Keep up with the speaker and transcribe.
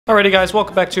Alrighty guys,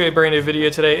 welcome back to a brand new video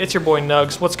today. It's your boy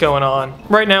Nuggs. What's going on?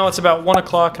 Right now it's about 1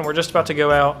 o'clock and we're just about to go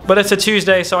out. But it's a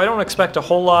Tuesday, so I don't expect a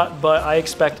whole lot, but I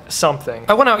expect something.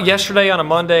 I went out yesterday on a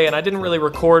Monday and I didn't really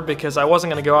record because I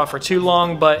wasn't gonna go out for too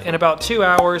long, but in about 2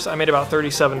 hours I made about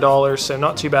 $37, so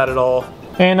not too bad at all.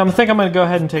 And I think I'm gonna go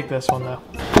ahead and take this one though.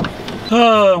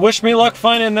 Wish me luck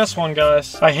finding this one,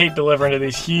 guys. I hate delivering to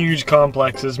these huge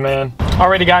complexes, man.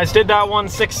 Alrighty guys, did that one,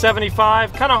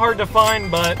 $6.75. Kind of hard to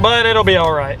find, but it'll be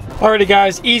all right. Alrighty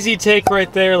guys, easy take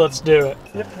right there. Let's do it.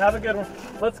 Yep, have a good one.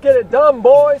 Let's get it done,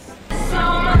 boys.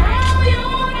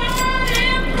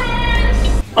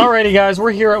 Alrighty guys,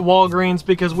 we're here at Walgreens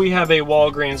because we have a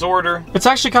Walgreens order. It's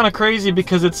actually kind of crazy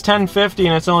because it's $10.50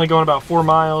 and it's only going about 4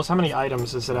 miles. How many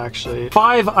items is it actually?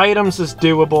 5 items is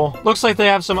doable. Looks like they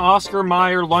have some Oscar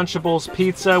Mayer Lunchables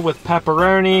pizza with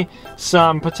pepperoni,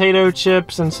 some potato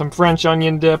chips, and some French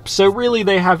onion dip. So really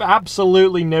they have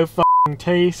absolutely no fucking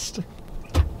taste.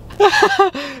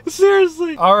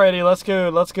 Seriously. Alrighty, let's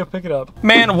go pick it up.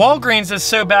 Man, Walgreens is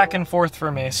so back and forth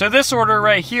for me. So this order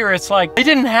right here, it's like they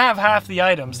didn't have half the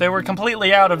items. They were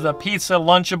completely out of the pizza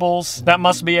Lunchables. That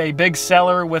must be a big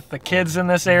seller with the kids in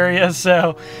this area,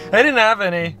 so they didn't have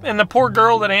any. And the poor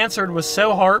girl that answered was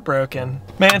so heartbroken.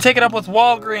 Man, take it up with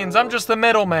Walgreens. I'm just the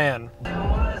middleman.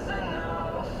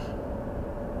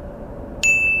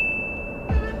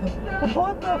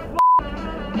 What the f?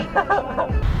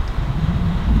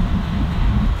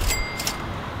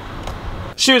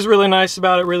 She was really nice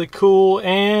about it, really cool,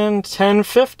 and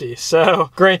 $10.50.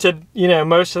 So, granted, you know,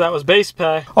 most of that was base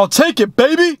pay. I'll take it,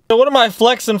 baby! So what am I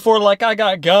flexing for like I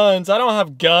got guns? I don't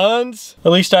have guns.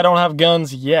 At least I don't have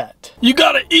guns yet. You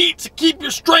gotta eat to keep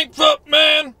your strength up,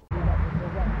 man!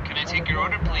 Can I take your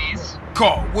order, please?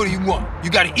 Carl, what do you want?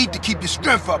 You gotta eat to keep your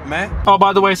strength up, man. Oh,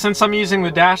 by the way, since I'm using the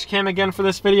dash cam again for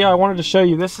this video, I wanted to show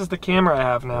you, this is the camera I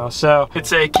have now. So,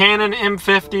 it's a Canon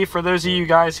M50 for those of you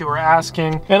guys who are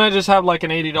asking. And I just have like an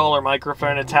 $80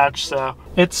 microphone attached, so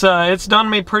it's done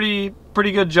me pretty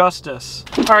good justice.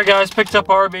 Alright guys, picked up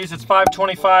Arby's. It's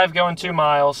 $5.25 going 2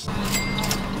 miles.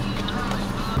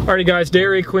 Alrighty guys,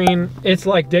 Dairy Queen, it's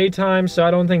like daytime, so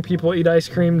I don't think people eat ice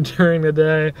cream during the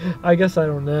day. I guess I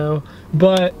don't know.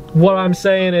 But what I'm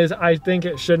saying is I think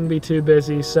it shouldn't be too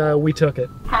busy, so we took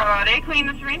it. Hello, Dairy Queen,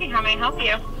 this is Randy. How may I help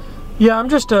you? Yeah, I'm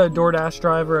just a DoorDash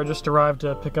driver. I just arrived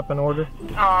to pick up an order.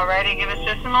 Alrighty, give us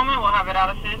just a moment. We'll have it out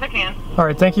as soon as I can.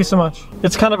 Alright, thank you so much.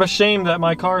 It's kind of a shame that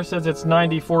my car says it's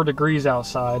 94 degrees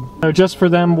outside. So just for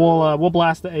them, we'll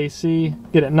blast the AC,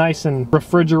 get it nice and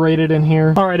refrigerated in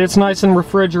here. Alright, it's nice and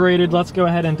refrigerated. Let's go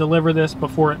ahead and deliver this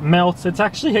before it melts. It's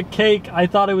actually a cake. I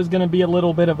thought it was going to be a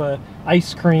little bit of a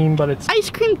ice cream, but it's ice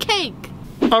cream cake.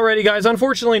 Alrighty guys,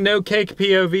 unfortunately no cake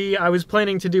POV. I was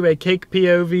planning to do a cake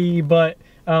POV, but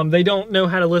they don't know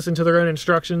how to listen to their own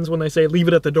instructions when they say leave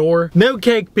it at the door. No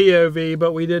cake POV,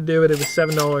 but we did do it. It was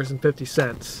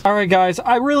 $7.50. All right, guys,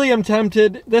 I really am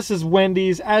tempted. This is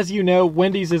Wendy's. As you know,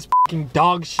 Wendy's is fucking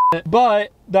dog shit,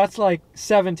 but that's like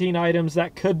 17 items.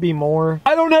 That could be more.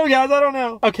 I don't know, guys. I don't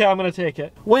know. Okay, I'm gonna take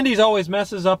it. Wendy's always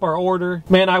messes up our order.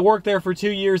 Man, I worked there for 2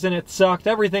 years and it sucked.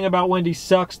 Everything about Wendy's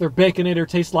sucks. Their Baconator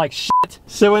tastes like shit.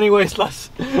 So anyways, let's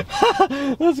go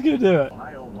do it.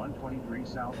 Mile 123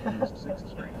 South East 6th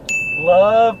Street.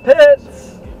 Love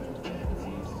pits.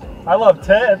 I love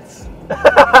tits.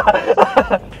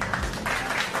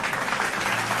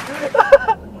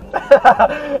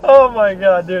 Oh my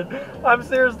god, dude. I'm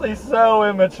seriously so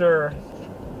immature.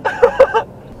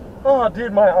 Oh,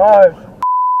 dude, my eyes.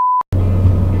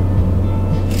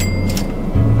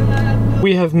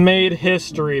 We have made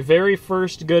history. Very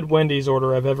first good Wendy's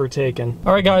order I've ever taken.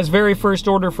 All right, guys, very first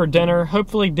order for dinner.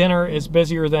 Hopefully dinner is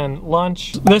busier than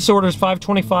lunch. This order is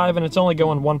 $5.25 and it's only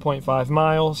going 1.5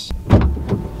 miles.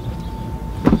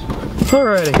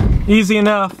 Alrighty, easy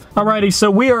enough. Alrighty, so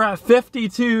we are at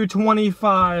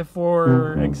 $52.25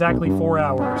 for exactly 4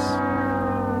 hours.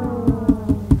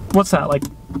 What's that, like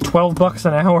 12 bucks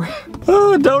an hour?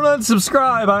 Oh, don't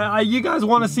unsubscribe. You guys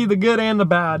want to see the good and the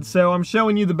bad, so I'm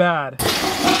showing you the bad.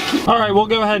 All right, we'll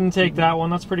go ahead and take that one.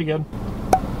 That's pretty good.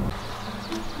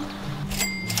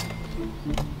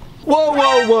 Whoa,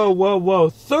 whoa, whoa, whoa, whoa.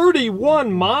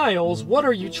 31 miles? What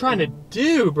are you trying to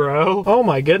do, bro? Oh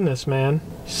my goodness, man.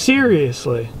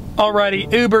 Seriously.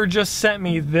 Alrighty, Uber just sent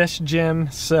me this gym,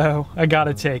 so I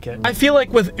gotta take it. I feel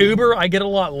like with Uber, I get a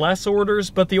lot less orders,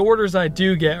 but the orders I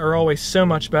do get are always so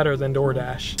much better than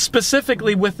DoorDash.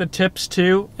 Specifically with the tips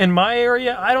too. In my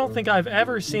area, I don't think I've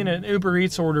ever seen an Uber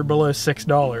Eats order below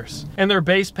 $6. And their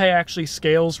base pay actually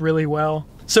scales really well.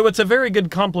 So it's a very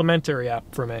good complimentary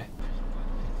app for me.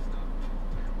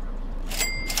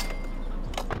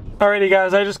 Alrighty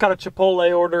guys, I just got a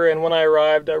Chipotle order, and when I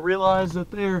arrived I realized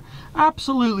that they're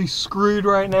absolutely screwed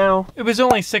right now. It was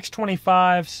only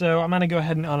 $6.25, so I'm gonna go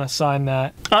ahead and unassign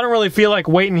that. I don't really feel like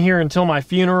waiting here until my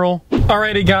funeral.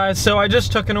 Alrighty guys, so I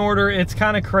just took an order. It's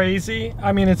kind of crazy.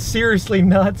 I mean, it's seriously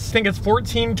nuts. I think it's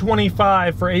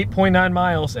 $14.25 for 8.9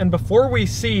 miles, and before we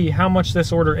see how much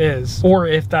this order is, or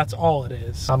if that's all it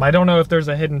is, I don't know if there's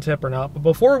a hidden tip or not, but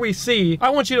before we see, I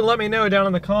want you to let me know down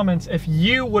in the comments if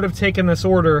you would have taken this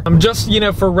order. Just, you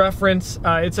know, for reference,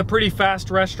 it's a pretty fast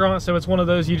restaurant, so it's one of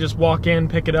those you just walk in,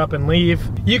 pick it up, and leave.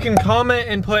 You can comment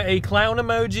and put a clown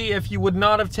emoji if you would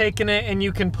not have taken it, and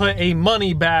you can put a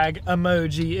money bag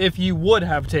emoji if you would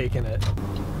have taken it.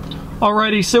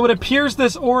 Alrighty, so it appears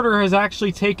this order has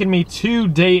actually taken me to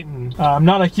Dayton. I'm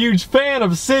not a huge fan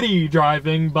of city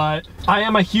driving, but I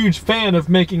am a huge fan of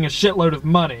making a shitload of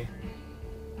money.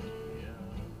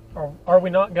 Are we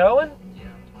not going?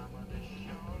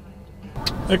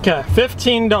 Okay,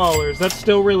 $15. That's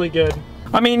still really good.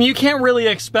 I mean, you can't really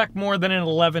expect more than an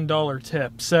 $11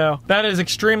 tip, so that is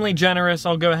extremely generous.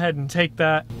 I'll go ahead and take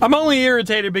that. I'm only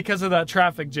irritated because of that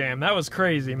traffic jam. That was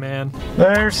crazy, man.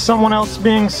 There's someone else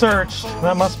being searched.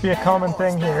 That must be a common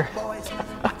thing here.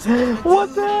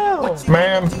 What the hell?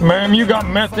 Ma'am, you got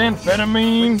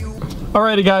methamphetamine?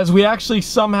 Alrighty guys, we actually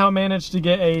somehow managed to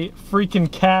get a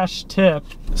freaking cash tip.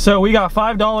 So we got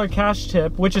 $5 cash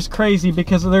tip, which is crazy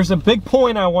because there's a big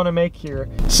point I want to make here.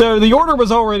 So the order was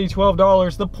already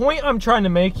 $12. The point I'm trying to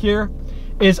make here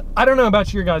is, I don't know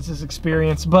about your guys'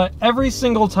 experience, but every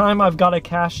single time I've got a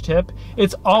cash tip,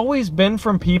 it's always been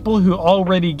from people who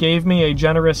already gave me a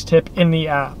generous tip in the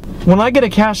app. When I get a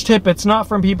cash tip, it's not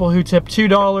from people who tip $2,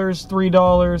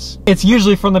 $3. It's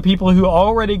usually from the people who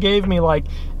already gave me like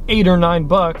 $8 or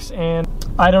 $9, and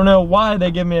I don't know why they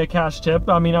give me a cash tip.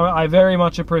 I mean, I very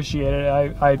much appreciate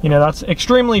it. You know, that's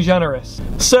extremely generous.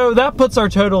 So that puts our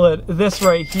total at this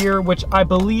right here, which I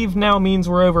believe now means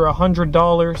we're over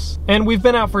 $100. And we've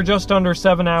been out for just under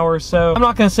 7 hours, so I'm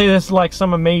not gonna say this is like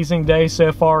some amazing day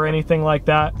so far or anything like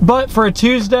that. But for a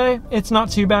Tuesday, it's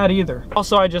not too bad either.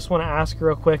 Also, I just wanna ask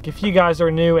real quick, if you guys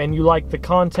are new and you like the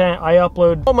content, I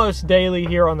upload almost daily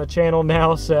here on the channel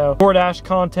now, so DoorDash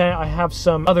content, I have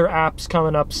some other apps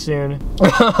coming up soon.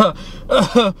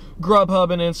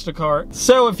 Grubhub and Instacart.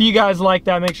 So if you guys like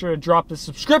that, make sure to drop the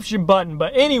subscription button.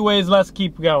 But anyways, let's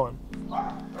keep going.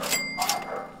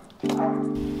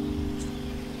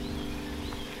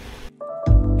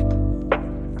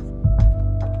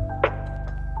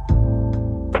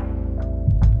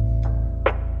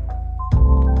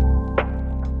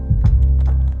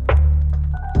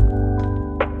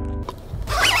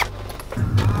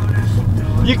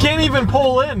 You can't even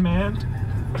pull in, man.